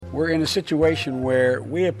we're in a situation where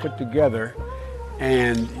we have put together,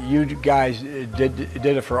 and you guys did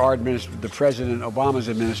it for our the President Obama's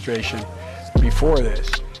administration before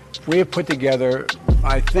this. We have put together,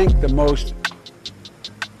 I think, the most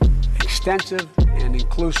extensive and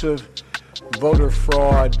inclusive voter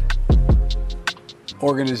fraud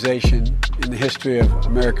organization in the history of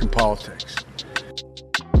American politics.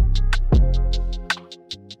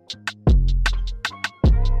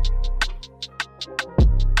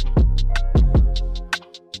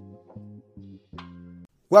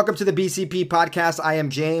 Welcome to the BCP podcast. I am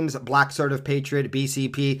James, Black Assertive Patriot,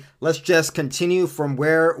 BCP. Let's just continue from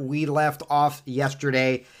where we left off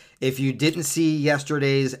yesterday. If you didn't see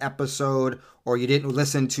yesterday's episode or you didn't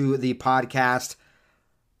listen to the podcast,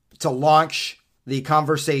 to launch the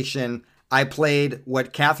conversation, I played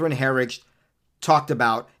what Catherine Herridge talked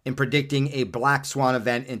about in predicting a Black Swan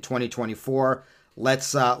event in 2024.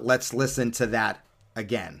 Let's listen to that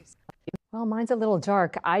again. Well, mine's a little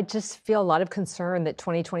dark. I just feel a lot of concern that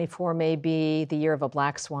 2024 may be the year of a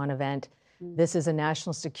Black Swan event. This is a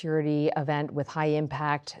national security event with high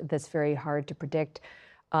impact that's very hard to predict.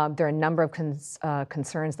 There are a number of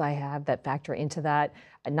concerns that I have that factor into that.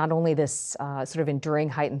 Not only this sort of enduring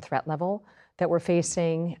heightened threat level that we're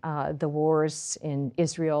facing, the wars in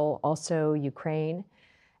Israel, also Ukraine.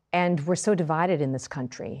 And we're so divided in this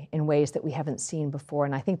country in ways that we haven't seen before.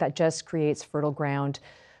 And I think that just creates fertile ground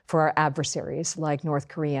for our adversaries like North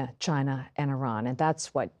Korea, China, and Iran. And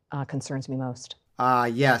that's what concerns me most.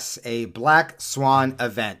 Yes, a Black Swan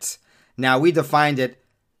event. Now, we defined it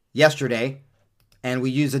yesterday, and we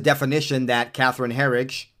used a definition that Catherine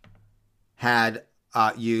Herridge had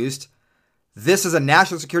used. This is a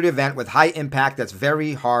national security event with high impact that's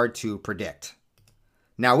very hard to predict.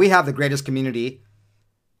 Now, we have the greatest community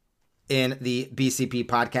in the BCP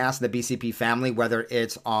podcast, the BCP family, whether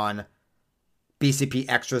it's on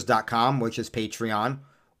bcpextras.com, which is Patreon,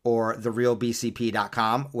 or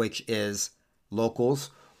therealbcp.com, which is locals,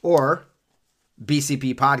 or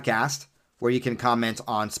BCP Podcast, where you can comment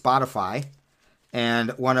on Spotify. And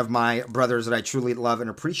one of my brothers that I truly love and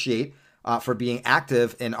appreciate for being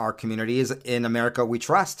active in our community is In America We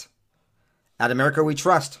Trust. At America We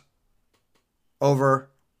Trust, over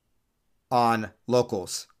on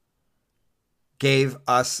locals, gave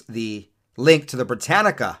us the link to the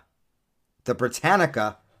Britannica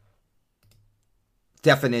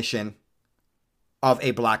definition of a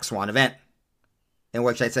Black Swan event, in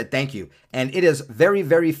which I said thank you. And it is very,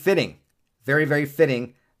 very fitting,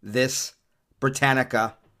 this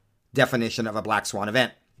Britannica definition of a Black Swan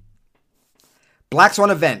event. Black Swan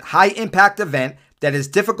event, high impact event that is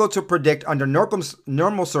difficult to predict under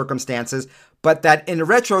normal circumstances, but that in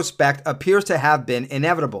retrospect appears to have been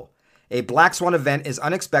inevitable. A Black Swan event is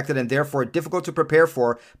unexpected and therefore difficult to prepare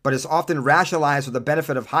for, but is often rationalized with the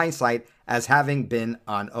benefit of hindsight as having been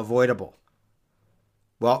unavoidable.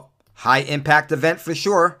 Well, high impact event for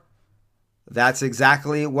sure. That's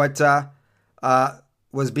exactly what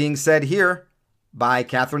was being said here by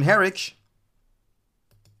Catherine Herridge.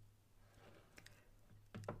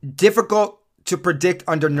 Difficult to predict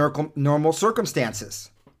under normal circumstances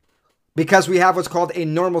because we have what's called a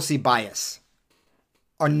normalcy bias.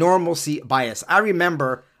 A normalcy bias. I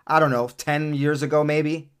remember, 10 years ago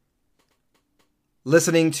maybe,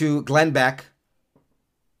 listening to Glenn Beck,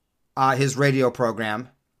 his radio program,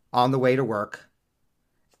 on the way to work.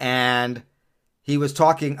 And he was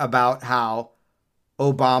talking about how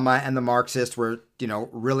Obama and the Marxists were,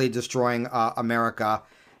 really destroying America.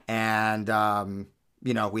 And,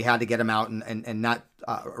 we had to get him out and not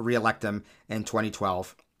reelect him in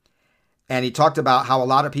 2012. And he talked about how a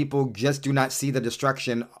lot of people just do not see the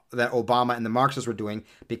destruction that Obama and the Marxists were doing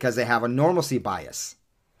because they have a normalcy bias.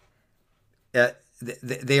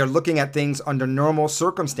 They are looking at things under normal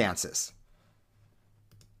circumstances.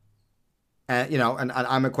 And, and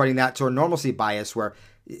I'm equating that to a normalcy bias where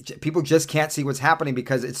people just can't see what's happening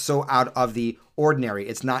because it's so out of the ordinary.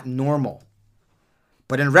 It's not normal.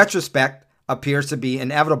 But in retrospect, appears to be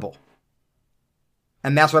inevitable.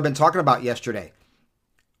 And that's what I've been talking about yesterday.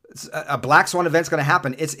 A Black Swan event's going to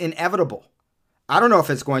happen. It's inevitable. I don't know if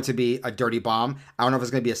it's going to be a dirty bomb. I don't know if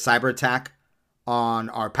it's going to be a cyber attack on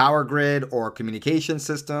our power grid or communication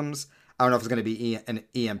systems. I don't know if it's going to be an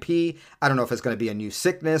EMP. I don't know if it's going to be a new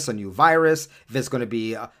sickness, a new virus, if it's going to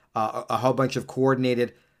be a whole bunch of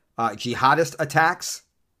coordinated jihadist attacks.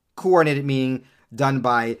 Coordinated meaning done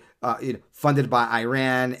by, funded by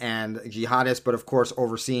Iran and jihadists, but of course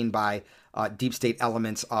overseen by deep state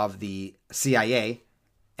elements of the CIA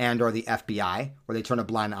and or the FBI, where they turn a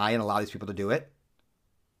blind eye and allow these people to do it.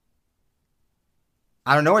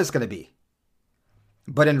 I don't know what it's going to be.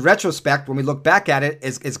 But in retrospect, when we look back at it,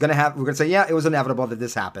 we're going to say, yeah, it was inevitable that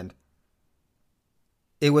this happened.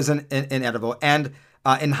 It was inevitable. And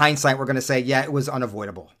in hindsight, we're going to say, yeah, it was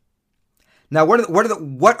unavoidable. Now, what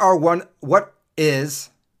is,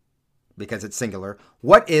 because it's singular,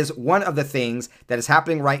 what is one of the things that is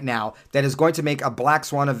happening right now that is going to make a Black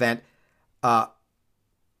Swan event,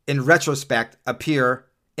 in retrospect, appear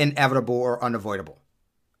inevitable or unavoidable?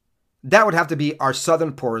 That would have to be our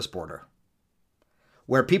southern porous border,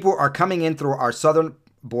 where people are coming in through our southern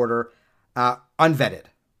border unvetted.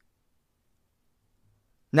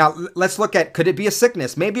 Now, let's look at, could it be a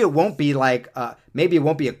sickness? Maybe it won't be maybe it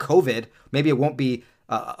won't be a COVID. Maybe it won't be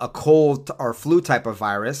a cold or flu type of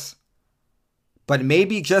virus. But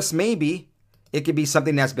maybe, just maybe, it could be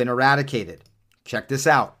something that's been eradicated. Check this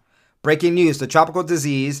out. Breaking news, the tropical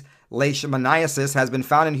disease, leishmaniasis, has been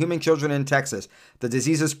found in human children in Texas. The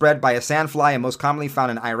disease is spread by a sandfly and most commonly found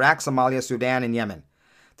in Iraq, Somalia, Sudan, and Yemen.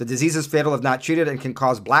 The disease is fatal if not treated and can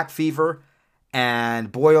cause black fever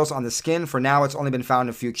and boils on the skin. For now, it's only been found in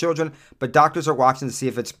a few children, but doctors are watching to see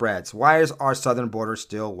if it spreads. Why is our southern border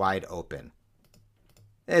still wide open?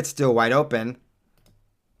 It's still wide open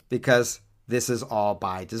because this is all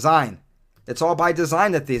by design. It's all by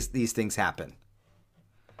design that these things happen.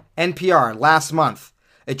 NPR, last month,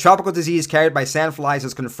 a tropical disease carried by sandflies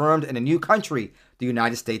is confirmed in a new country, the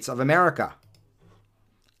United States of America.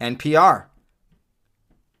 NPR.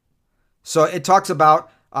 So it talks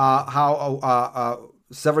about how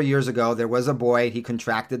several years ago there was a boy, he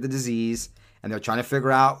contracted the disease, and they're trying to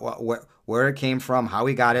figure out where it came from, how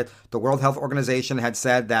he got it. The World Health Organization had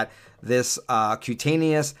said that this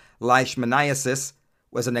cutaneous leishmaniasis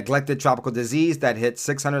was a neglected tropical disease that hit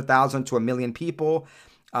 600,000 to 1 million people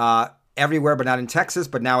everywhere, but not in Texas,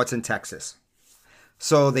 but now it's in Texas.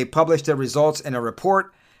 So they published their results in a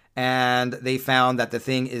report, and they found that the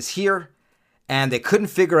thing is here, and they couldn't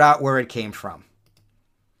figure out where it came from.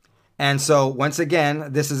 And so, once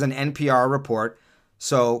again, this is an NPR report.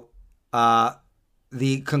 So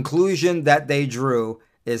the conclusion that they drew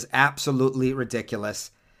is absolutely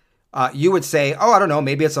ridiculous. You would say, oh, I don't know,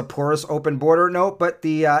 maybe it's a porous open border. No, but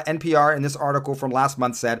the NPR in this article from last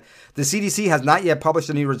month said, the CDC has not yet published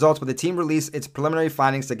any results, but the team released its preliminary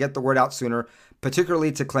findings to get the word out sooner,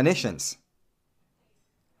 particularly to clinicians.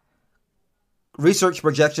 Research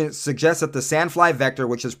projections suggest that the sandfly vector,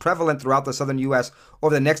 which is prevalent throughout the southern U.S.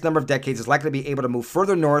 over the next number of decades, is likely to be able to move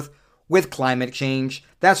further north with climate change.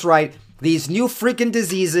 That's right, these new freaking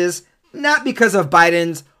diseases, not because of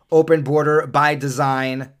Biden's open border by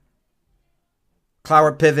design,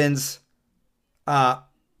 Cloward Piven's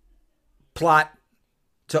plot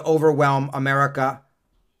to overwhelm America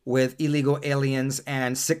with illegal aliens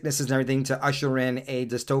and sicknesses and everything to usher in a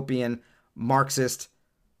dystopian Marxist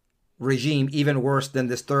regime, even worse than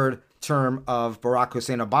this third term of Barack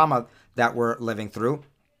Hussein Obama that we're living through.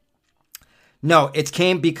 No, it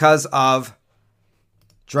came because of,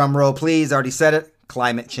 drum roll please, I already said it,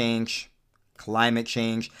 climate change. Climate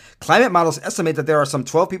change. Climate models estimate that there are some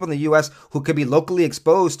 12 people in the U.S. who could be locally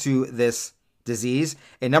exposed to this disease,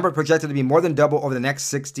 a number projected to be more than double over the next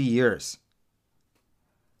 60 years.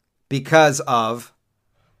 Because of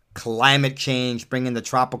climate change bringing the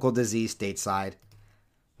tropical disease stateside.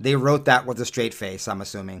 They wrote that with a straight face, I'm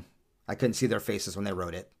assuming. I couldn't see their faces when they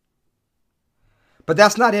wrote it. But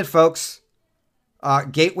that's not it, folks.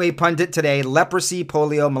 Gateway Pundit today, leprosy,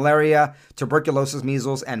 polio, malaria, tuberculosis,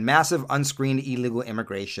 measles, and massive unscreened illegal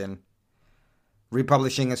immigration.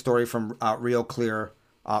 Republishing a story from Real Clear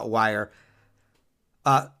Wire.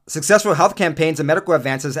 Successful health campaigns and medical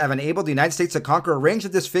advances have enabled the United States to conquer a range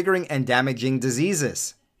of disfiguring and damaging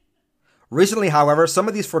diseases. Recently, however, some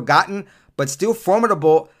of these forgotten but still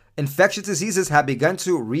formidable infectious diseases have begun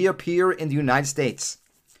to reappear in the United States.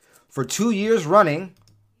 For 2 years running,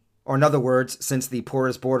 or in other words, since the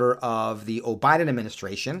porous border of the Biden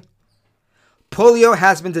administration, polio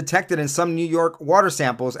has been detected in some New York water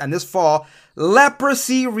samples, and this fall,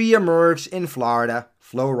 leprosy reemerged in Florida,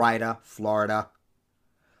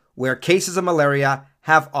 where cases of malaria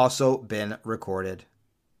have also been recorded.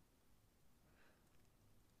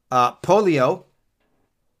 Polio,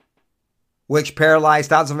 which paralyzed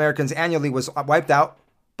thousands of Americans annually, was wiped out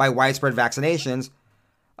by widespread vaccinations.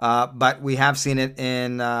 But we have seen it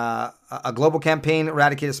in a global campaign,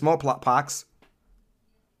 Eradicated smallpox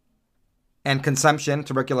and consumption,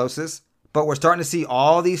 tuberculosis. But we're starting to see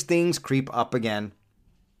all these things creep up again.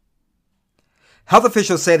 Health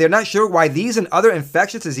officials say they're not sure why these and other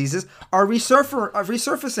infectious diseases are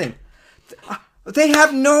resurfacing. They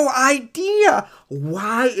have no idea.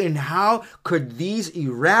 Why and how could these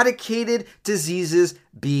eradicated diseases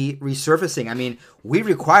be resurfacing? I mean, we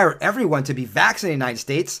require everyone to be vaccinated in the United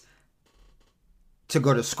States, to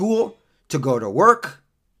go to school, to go to work.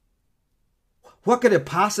 What could it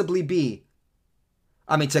possibly be?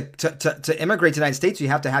 I mean, to immigrate to the United States, you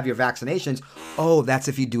have to have your vaccinations. Oh, that's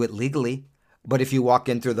if you do it legally. But if you walk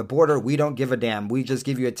in through the border, we don't give a damn. We just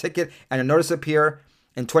give you a ticket and a notice appear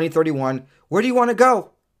in 2031. Where do you want to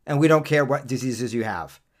go? And we don't care what diseases you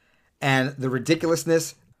have. And the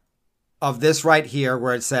ridiculousness of this right here,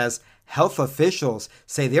 where it says health officials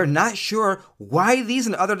say they're not sure why these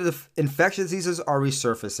and other infectious diseases are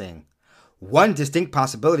resurfacing. One distinct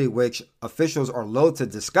possibility, which officials are loath to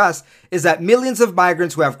discuss, is that millions of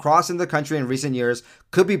migrants who have crossed into the country in recent years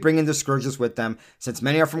could be bringing the scourges with them, since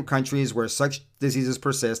many are from countries where such diseases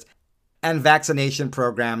persist and vaccination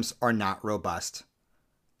programs are not robust.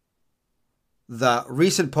 The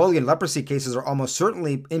recent polio and leprosy cases are almost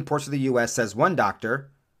certainly imports to the U.S., says one doctor.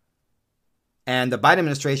 And the Biden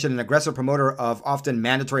administration, an aggressive promoter of often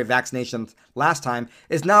mandatory vaccinations last time,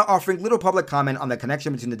 is now offering little public comment on the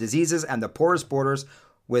connection between the diseases and the porous borders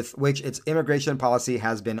with which its immigration policy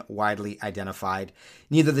has been widely identified.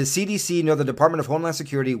 Neither the CDC nor the Department of Homeland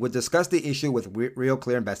Security would discuss the issue with real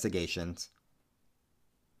clear investigations.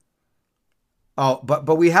 Oh,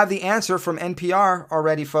 but we have the answer from NPR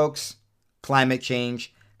already, folks. Climate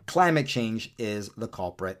change. Climate change is the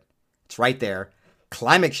culprit. It's right there.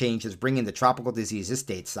 Climate change is bringing the tropical diseases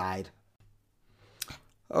stateside.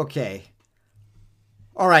 Okay.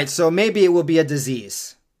 All right, so maybe it will be a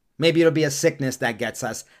disease. Maybe it'll be a sickness that gets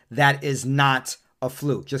us. That is not a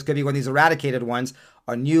flu. Just could be one of these eradicated ones,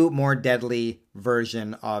 a new, more deadly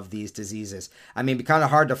version of these diseases. I mean, it'd be kind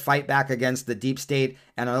of hard to fight back against the deep state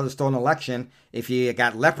and another stolen election if you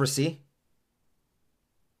got leprosy.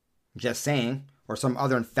 Just saying. Or some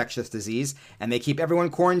other infectious disease. And they keep everyone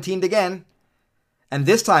quarantined again. And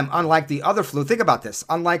this time, unlike the other flu, think about this.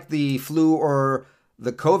 Unlike the flu or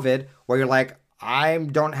the COVID, where you're like, I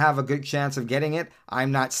don't have a good chance of getting it. I'm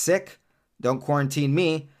not sick. Don't quarantine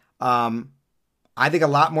me. I think a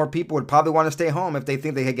lot more people would probably want to stay home if they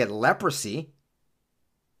think they could get leprosy.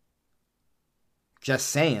 Just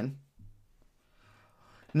saying.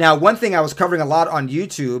 Now, one thing I was covering a lot on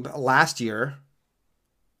YouTube last year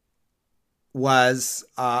was,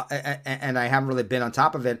 and I haven't really been on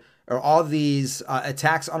top of it, are all these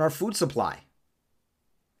attacks on our food supply.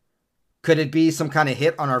 Could it be some kind of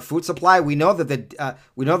hit on our food supply? We know that the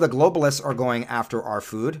globalists are going after our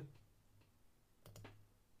food.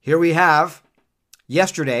 Here we have,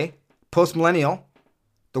 yesterday, post-millennial,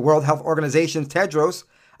 the World Health Organization's Tedros,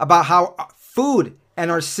 about how food and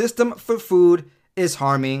our system for food is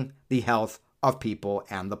harming the health of people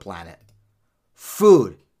and the planet.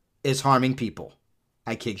 Food is harming people.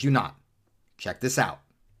 I kid you not. Check this out.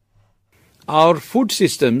 Our food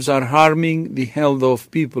systems are harming the health of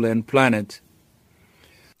people and planet.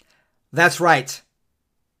 That's right.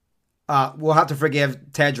 We'll have to forgive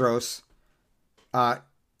Tedros.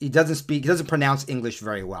 He doesn't pronounce English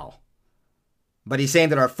very well. But he's saying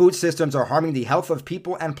that our food systems are harming the health of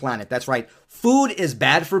people and planet. That's right. Food is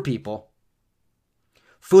bad for people.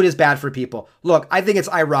 Food is bad for people. Look, I think it's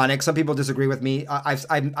ironic. Some people disagree with me.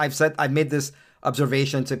 I've made this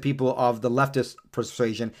observation to people of the leftist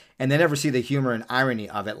persuasion, and they never see the humor and irony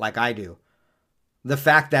of it like I do. The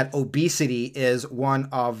fact that obesity is one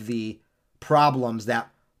of the problems that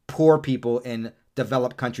poor people in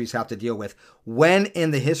developed countries have to deal with. When in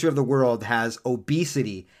the history of the world has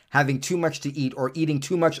obesity, having too much to eat or eating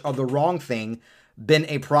too much of the wrong thing, been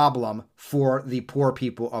a problem for the poor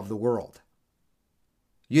people of the world?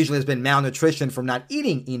 Usually it's been malnutrition from not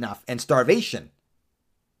eating enough and starvation.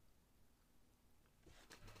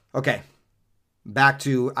 Okay, back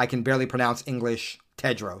to I can barely pronounce English,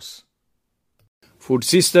 Tedros. Food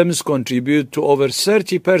systems contribute to over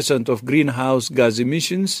 30% of greenhouse gas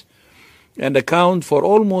emissions and account for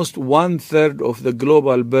almost 1/3 of the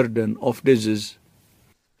global burden of disease.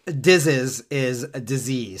 Disease is a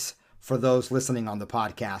disease for those listening on the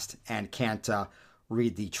podcast and can't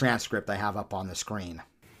read the transcript I have up on the screen.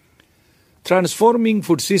 Transforming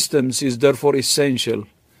food systems is therefore essential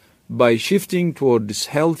by shifting towards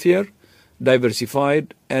healthier,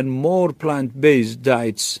 diversified, and more plant-based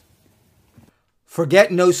diets.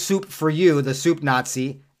 Forget no soup for you, the soup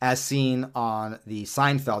Nazi, as seen on the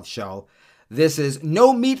Seinfeld show. This is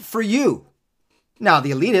no meat for you. Now,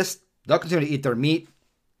 the elitists, they'll continue to eat their meat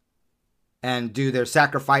and do their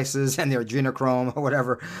sacrifices and their adrenochrome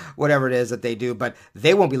or whatever it is that they do, but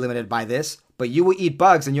they won't be limited by this. But you will eat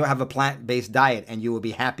bugs and you'll have a plant-based diet and you will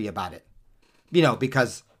be happy about it. You know,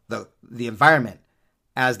 because the environment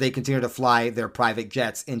as they continue to fly their private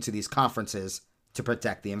jets into these conferences to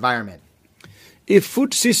protect the environment. If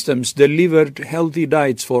food systems delivered healthy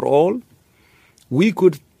diets for all, we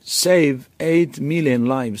could save 8 million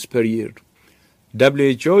lives per year.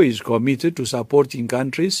 WHO is committed to supporting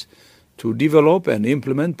countries to develop and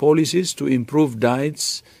implement policies to improve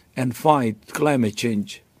diets and fight climate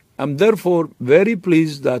change. I'm therefore very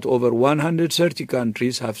pleased that over 130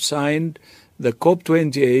 countries have signed the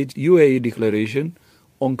COP28 UAE Declaration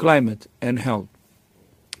on Climate and Health.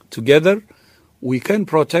 Together, we can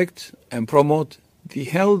protect and promote the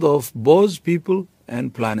health of both people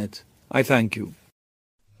and planet. I thank you.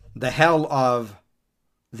 The hell of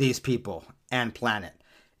these people and planet.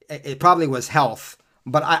 It probably was health,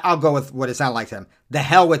 but I'll go with what it sounded like to him. The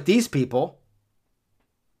hell with these people.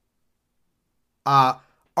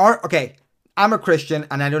 Okay, I'm a Christian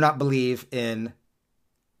and I do not believe in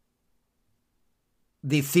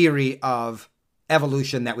the theory of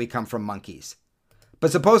evolution that we come from monkeys.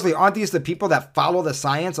 But supposedly, aren't these the people that follow the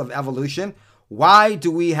science of evolution? Why do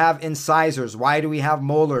we have incisors? Why do we have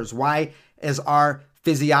molars? Why is our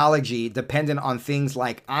physiology dependent on things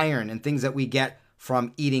like iron and things that we get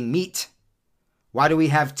from eating meat? Why do we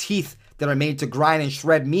have teeth that are made to grind and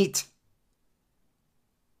shred meat?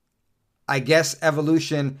 I guess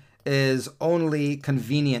evolution is only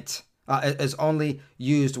convenient, is only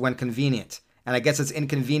used when convenient. And I guess it's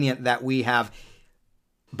inconvenient that we have,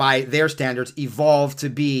 by their standards, evolved to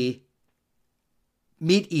be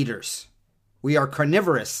meat eaters. We are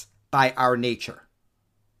carnivorous by our nature.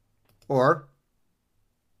 Or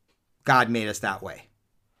God made us that way.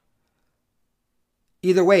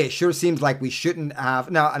 Either way, it sure seems like we shouldn't have...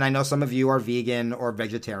 Now, and I know some of you are vegan or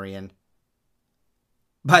vegetarian.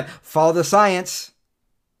 But follow the science.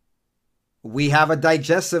 We have a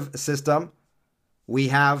digestive system. We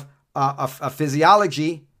have a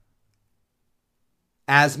physiology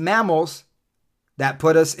as mammals that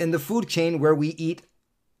put us in the food chain where we eat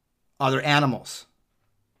other animals.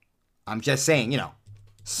 I'm just saying,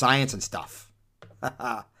 science and stuff.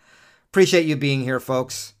 Appreciate you being here,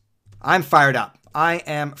 folks. I'm fired up. I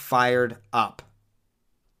am fired up.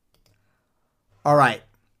 All right.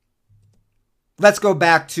 Let's go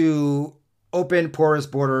back to open, porous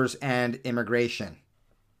borders and immigration.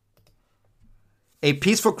 A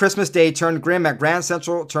peaceful Christmas day turned grim at Grand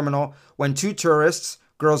Central Terminal when two tourists,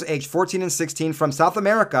 girls aged 14 and 16 from South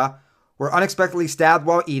America, were unexpectedly stabbed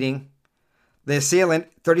while eating. The assailant,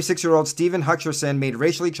 36-year-old Stephen Hutcherson, made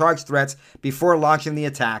racially charged threats before launching the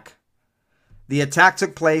attack. The attack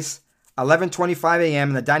took place 11:25 a.m.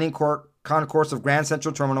 in the dining concourse of Grand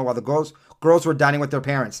Central Terminal while the girls were dining with their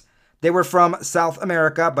parents. They were from South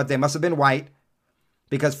America, but they must have been white,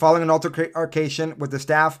 because following an altercation with the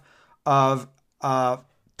staff of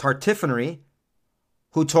Tartiffinery,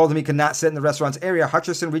 who told him he could not sit in the restaurant's area,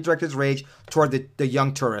 Hutcherson redirected his rage toward the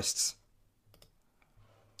young tourists.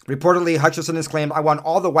 Reportedly, Hutcherson has claimed, "I want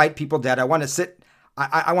all the white people dead. I want to sit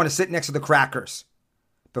next to the crackers,"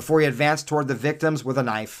 before he advanced toward the victims with a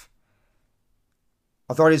knife.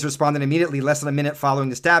 Authorities responded immediately, less than a minute following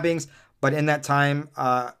the stabbings, but in that time,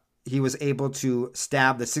 he was able to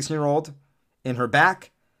stab the 16-year-old in her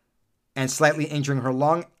back and slightly injuring her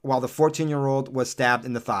lung, while the 14-year-old was stabbed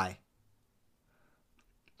in the thigh.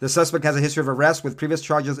 The suspect has a history of arrest with previous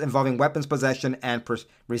charges involving weapons possession and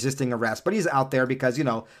resisting arrest. But he's out there because,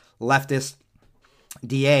 leftist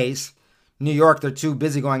DAs, New York, they're too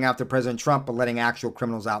busy going after President Trump but letting actual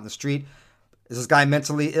criminals out in the street. Is this guy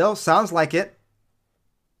mentally ill? Sounds like it.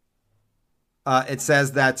 It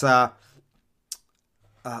says that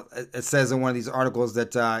it says in one of these articles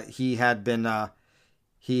that he had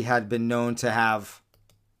been known to have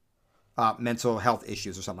mental health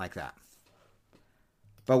issues or something like that.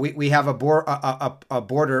 But we have a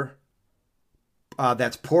border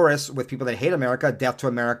that's porous with people that hate America, death to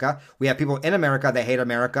America. We have people in America that hate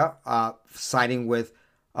America, siding with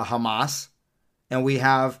Hamas, and we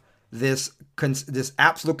have this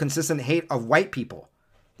absolute consistent hate of white people.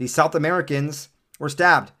 These South Americans were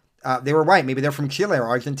stabbed. They were white. Maybe they're from Chile or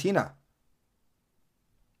Argentina.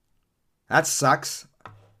 That sucks.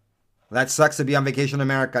 That sucks to be on vacation in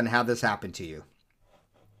America and have this happen to you.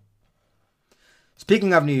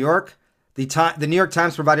 Speaking of New York, the New York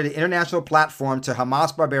Times provided an international platform to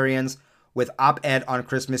Hamas barbarians with op-ed on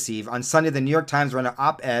Christmas Eve. On Sunday, the New York Times ran an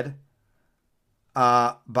op-ed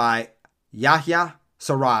by Yahya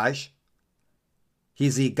Sarraj.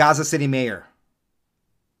 He's the Gaza City mayor.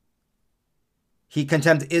 He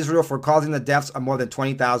condemned Israel for causing the deaths of more than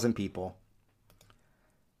 20,000 people.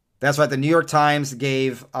 That's right. The New York Times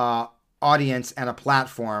gave audience and a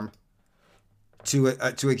platform to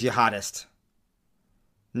a jihadist.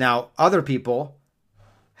 Now, other people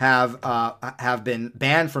have been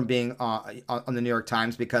banned from being on the New York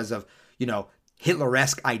Times because of,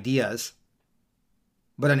 Hitler-esque ideas.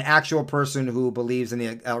 But an actual person who believes in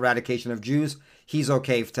the eradication of Jews, he's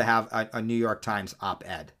okay to have a New York Times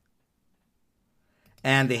op-ed.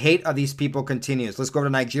 And the hate of these people continues. Let's go to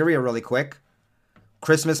Nigeria really quick.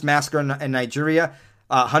 Christmas massacre in Nigeria.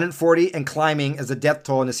 140 and climbing is the death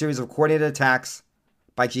toll in a series of coordinated attacks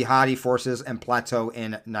by jihadi forces and plateau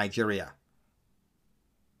in Nigeria.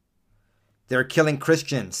 They're killing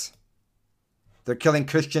Christians. They're killing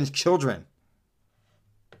Christians' children.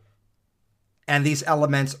 And these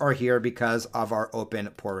elements are here because of our open,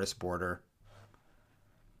 porous border.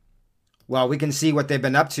 Well, we can see what they've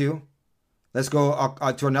been up to. Let's go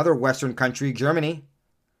to another Western country, Germany.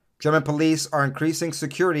 German police are increasing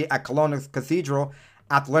security at Cologne Cathedral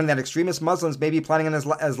after learning that extremist Muslims may be planning an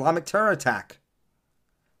Islamic terror attack.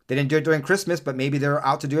 They didn't do it during Christmas, but maybe they're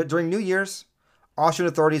out to do it during New Year's. Austrian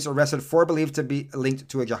authorities arrested 4 believed to be linked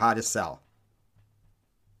to a jihadist cell.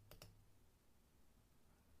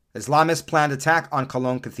 Islamist planned attack on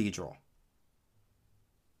Cologne Cathedral.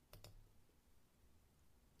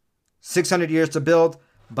 600 years to build,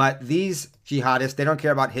 but these jihadists, they don't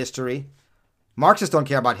care about history. Marxists don't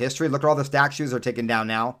care about history. Look at all the statues they're taking down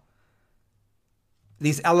now.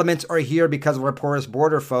 These elements are here because of our porous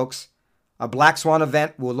border, folks. A Black Swan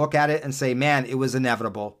event, we'll look at it and say, man, it was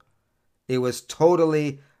inevitable. It was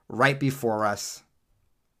totally right before us.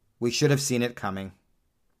 We should have seen it coming.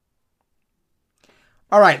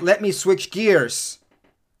 All right, let me switch gears.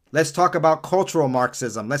 Let's talk about cultural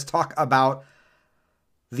Marxism. Let's talk about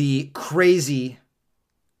the crazy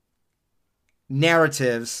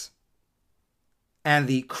narratives and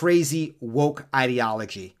the crazy woke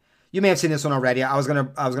ideology. You may have seen this one already. I was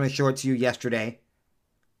gonna show it to you yesterday.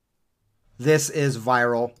 This is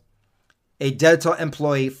viral. A Delta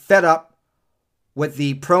employee fed up with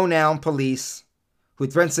the pronoun police who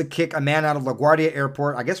threatens to kick a man out of LaGuardia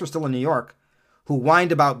Airport. I guess we're still in New York. Who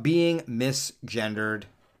whined about being misgendered.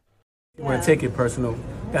 You want to take it personal.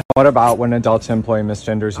 What about when a Delta employee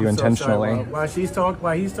misgenders you intentionally? Sorry, while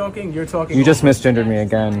he's talking, you're talking. You just misgendered me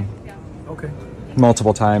again. Okay.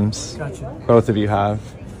 Multiple times. Gotcha. Both of you have.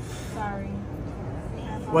 Sorry.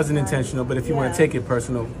 Wasn't intentional, but if you want to take it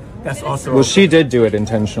personal, that's also. Well, she did do it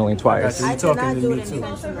intentionally twice. You're talking to me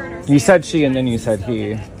too. You said she and then you said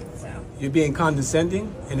he. You're being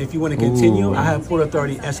condescending, and if you want to continue, I have Port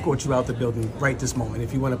Authority escort you out the building right this moment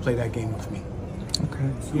if you want to play that game with me.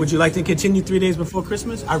 Okay. Would you like to continue 3 days before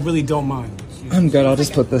Christmas? I really don't mind. I'm good. I'll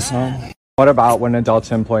just put this on. What about when a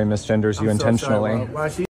Delta employee misgenders you intentionally?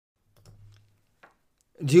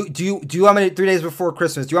 Do you want me to, 3 days before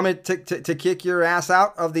Christmas? Do you want me to kick your ass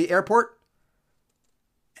out of the airport?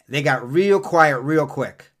 They got real quiet real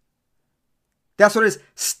quick. That's what it is.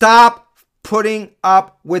 Stop putting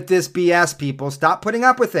up with this BS, people. Stop putting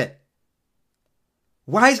up with it.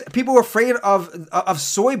 Why is people afraid of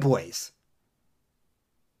soy boys?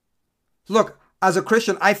 Look, as a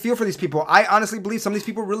Christian, I feel for these people. I honestly believe some of these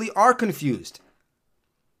people really are confused.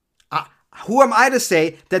 Who am I to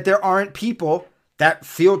say that there aren't people that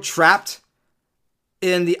feel trapped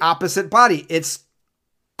in the opposite body? It's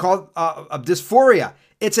called a dysphoria.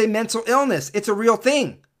 It's a mental illness. It's a real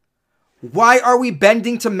thing. Why are we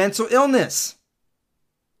bending to mental illness?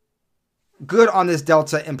 Good on this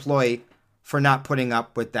Delta employee for not putting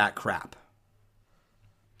up with that crap.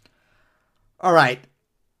 All right.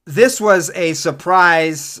 This was a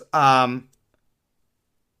surprise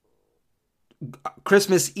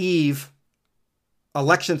Christmas Eve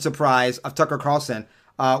election surprise of Tucker Carlson.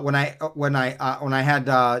 When I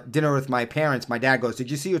had dinner with my parents, my dad goes,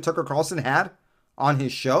 "Did you see what Tucker Carlson had on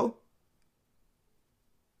his show?"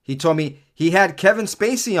 He told me he had Kevin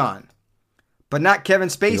Spacey on, but not Kevin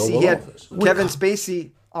Spacey. He had Kevin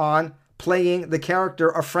Spacey on playing the character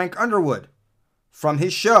of Frank Underwood from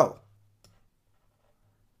his show.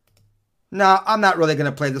 Now, I'm not really going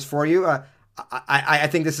to play this for you. I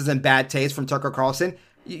think this is in bad taste from Tucker Carlson.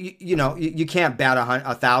 You can't bat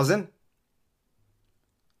 1,000.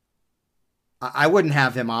 I wouldn't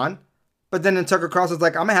have him on. But then Tucker Carlson's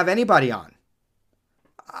like, I'm going to have anybody on.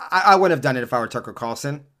 I wouldn't have done it if I were Tucker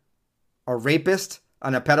Carlson. A rapist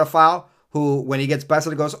and a pedophile who, when he gets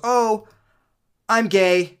busted, goes, "Oh, I'm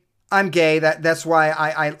gay. I'm gay. That's why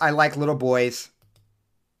I like little boys."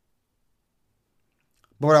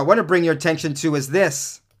 But what I want to bring your attention to is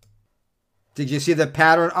this. Did you see the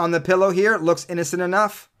pattern on the pillow here? It looks innocent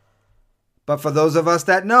enough. But for those of us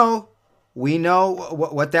that know, we know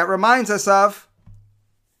what that reminds us of.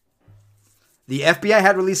 The FBI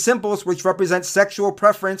had released symbols which represent sexual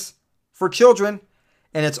preference for children,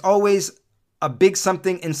 and it's always a big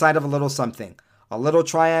something inside of a little something. A little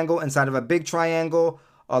triangle inside of a big triangle.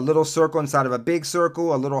 A little circle inside of a big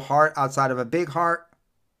circle. A little heart outside of a big heart.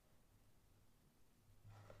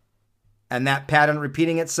 And that pattern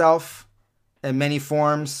repeating itself in many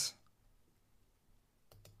forms.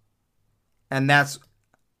 And that's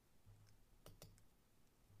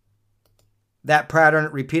that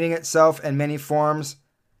pattern repeating itself in many forms.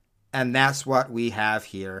 And that's what we have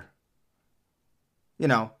here. You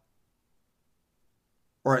know,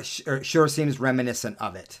 or it sure seems reminiscent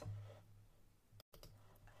of it.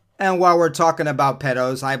 And while we're talking about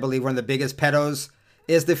pedos, I believe one of the biggest pedos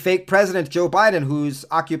is the fake president, Joe Biden, who's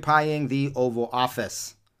occupying the Oval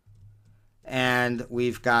Office. And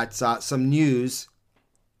we've got some news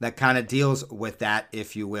that kind of deals with that,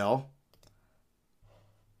 if you will.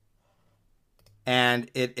 And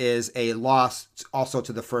it is a loss also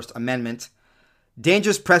to the First Amendment.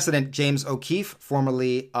 Dangerous precedent, James O'Keefe,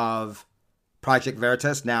 formerly of Project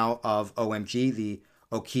Veritas, now of OMG, the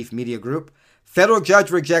O'Keefe Media Group. Federal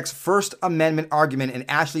judge rejects First Amendment argument in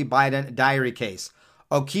Ashley Biden diary case.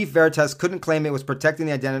 O'Keefe Veritas couldn't claim it was protecting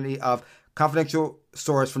the identity of confidential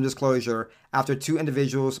source from disclosure after two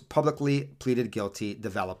individuals publicly pleaded guilty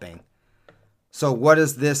developing. So what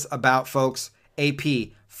is this about, folks? AP,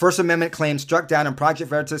 First Amendment claims struck down in Project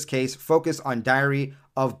Veritas case focus on diary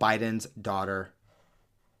of Biden's daughter.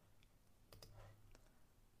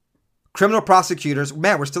 Criminal prosecutors,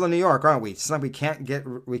 man, we're still in New York, aren't we? It's like we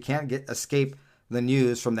can't escape the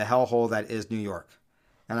news from the hellhole that is New York.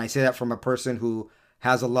 And I say that from a person who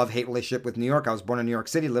has a love-hate relationship with New York. I was born in New York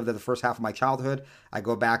City, lived there the first half of my childhood. I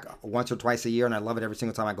go back once or twice a year, and I love it every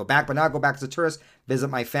single time I go back. But now I go back as a tourist, visit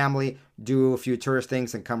my family, do a few tourist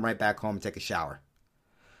things, and come right back home and take a shower.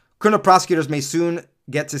 Criminal prosecutors may soon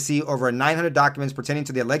get to see over 900 documents pertaining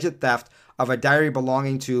to the alleged theft of a diary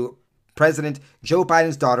belonging to President Joe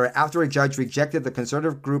Biden's daughter after a judge rejected the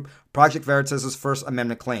conservative group Project Veritas' First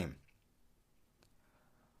Amendment claim.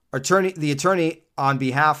 The attorney on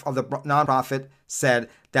behalf of the nonprofit said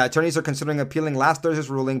that attorneys are considering appealing last Thursday's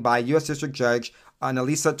ruling by U.S. District Judge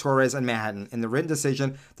Annalisa Torres in Manhattan. In the written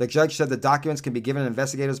decision, the judge said the documents can be given to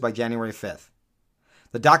investigators by January 5th.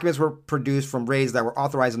 The documents were produced from raids that were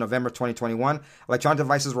authorized in November 2021. Electronic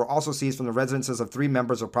devices were also seized from the residences of 3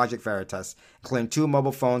 members of Project Veritas, including 2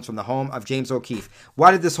 mobile phones from the home of James O'Keefe.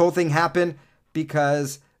 Why did this whole thing happen?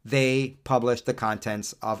 Because they published the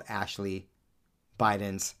contents of Ashley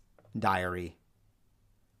Biden's diary.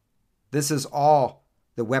 This is all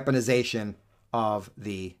the weaponization of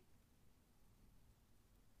the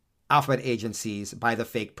alphabet agencies by the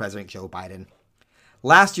fake President Joe Biden.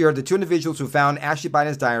 Last year, the 2 individuals who found Ashley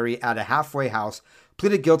Biden's diary at a halfway house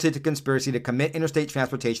pleaded guilty to conspiracy to commit interstate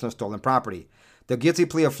transportation of stolen property. The guilty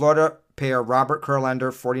plea of Florida pair Robert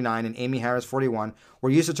Kurlander, 49, and Amy Harris, 41, were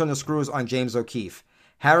used to turn the screws on James O'Keefe.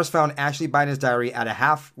 Harris found Ashley Biden's diary at a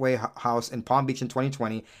halfway house in Palm Beach in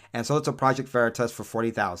 2020 and sold it to Project Veritas for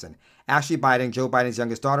 $40,000. Ashley Biden, Joe Biden's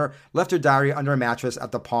youngest daughter, left her diary under a mattress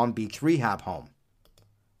at the Palm Beach rehab home.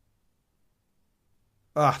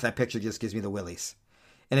 Ugh, that picture just gives me the willies.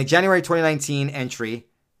 In a January 2019 entry,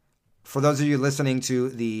 for those of you listening to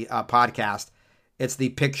the podcast, it's the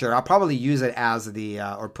picture. I'll probably use it as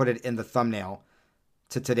or put it in the thumbnail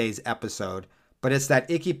to today's episode. But it's that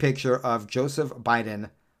icky picture of Joseph Biden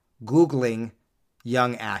Googling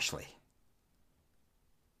young Ashley.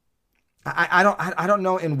 I don't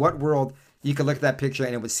know in what world you could look at that picture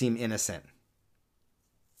and it would seem innocent.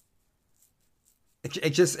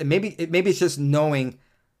 Maybe it's just knowing.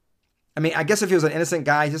 I mean, I guess if he was an innocent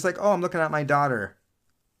guy, he's just like, oh, I'm looking at my daughter.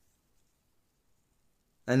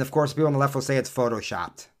 And of course, people on the left will say it's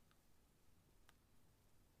photoshopped.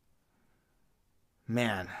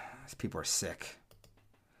 Man, these people are sick.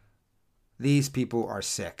 These people are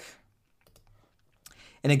sick.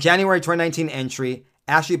 In a January 2019 entry,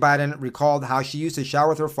 Ashley Biden recalled how she used to shower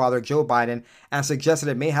with her father, Joe Biden, and suggested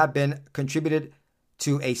it may have been contributed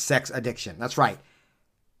to a sex addiction. That's right.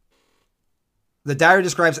 The diary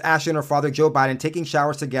describes Ashley and her father, Joe Biden, taking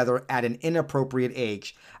showers together at an inappropriate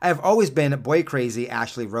age. I have always been boy crazy,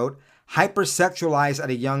 Ashley wrote, hypersexualized at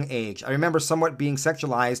a young age. I remember somewhat being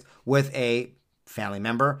sexualized with a family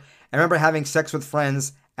member. I remember having sex with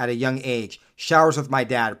friends at a young age. Showers with my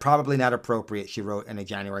dad, probably not appropriate, she wrote in a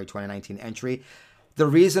January 2019 entry. The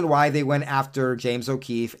reason why they went after James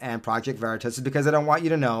O'Keefe and Project Veritas is because they don't want you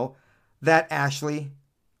to know that Ashley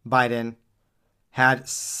Biden had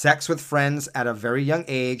sex with friends at a very young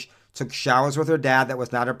age, took showers with her dad that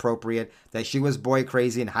was not appropriate, that she was boy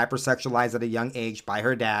crazy and hypersexualized at a young age by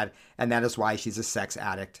her dad, and that is why she's a sex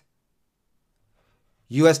addict.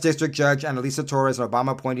 U.S. District Judge Annalisa Torres, an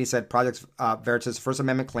Obama appointee, said Project Veritas' First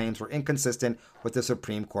Amendment claims were inconsistent with the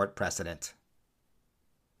Supreme Court precedent.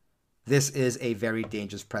 This is a very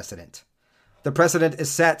dangerous precedent. The precedent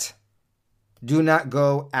is set. Do not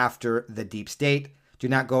go after the deep state. Do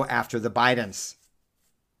not go after the Bidens.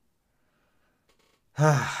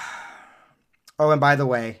 Oh, and by the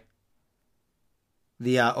way,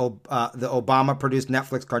 the Obama-produced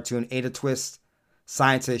Netflix cartoon Ada Twist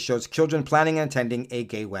Scientist shows children planning and attending a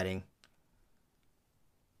gay wedding.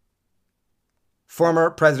 Former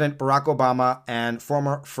President Barack Obama and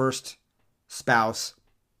former first spouse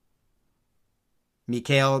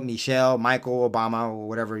Michael Obama, or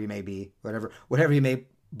whatever he may be, whatever you may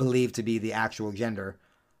believe to be the actual gender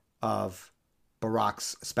of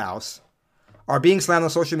Barack's spouse, are being slammed on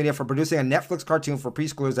social media for producing a Netflix cartoon for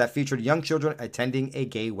preschoolers that featured young children attending a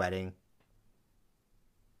gay wedding.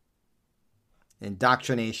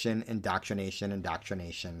 Indoctrination, indoctrination,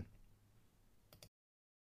 indoctrination.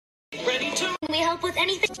 Ready to? Can we help with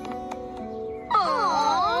anything?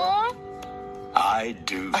 Aww. I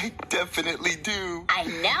do. I definitely do. I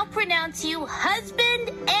now pronounce you husband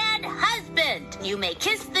and husband. You may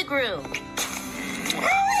kiss the groom.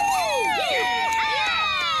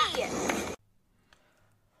 Yay!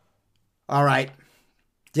 All right.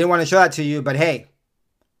 Didn't want to show that to you, but hey,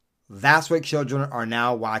 that's what children are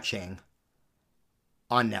now watching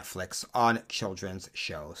on Netflix, on children's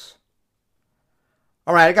shows.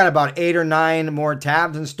 All right, I got about 8 or 9 more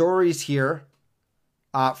tabs and stories here,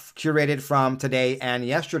 curated from today and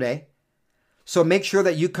yesterday. So make sure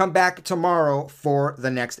that you come back tomorrow for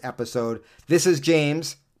the next episode. This is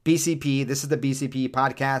James, BCP. This is the BCP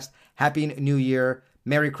podcast. Happy New Year.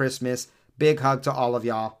 Merry Christmas. Big hug to all of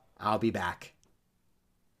y'all. I'll be back.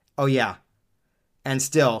 Oh, yeah. And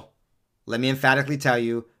still, let me emphatically tell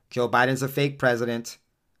you, Joe Biden's a fake president,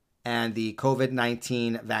 and the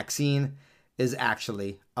COVID-19 vaccine is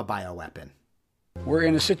actually a bioweapon. We're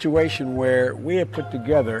in a situation where we have put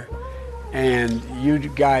together, and you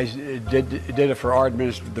guys did it for our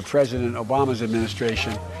the President Obama's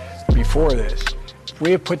administration before this.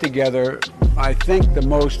 We have put together, I think, the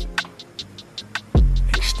most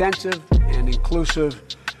extensive and inclusive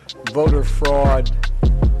voter fraud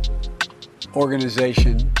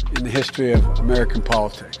organization in the history of American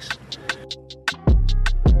politics.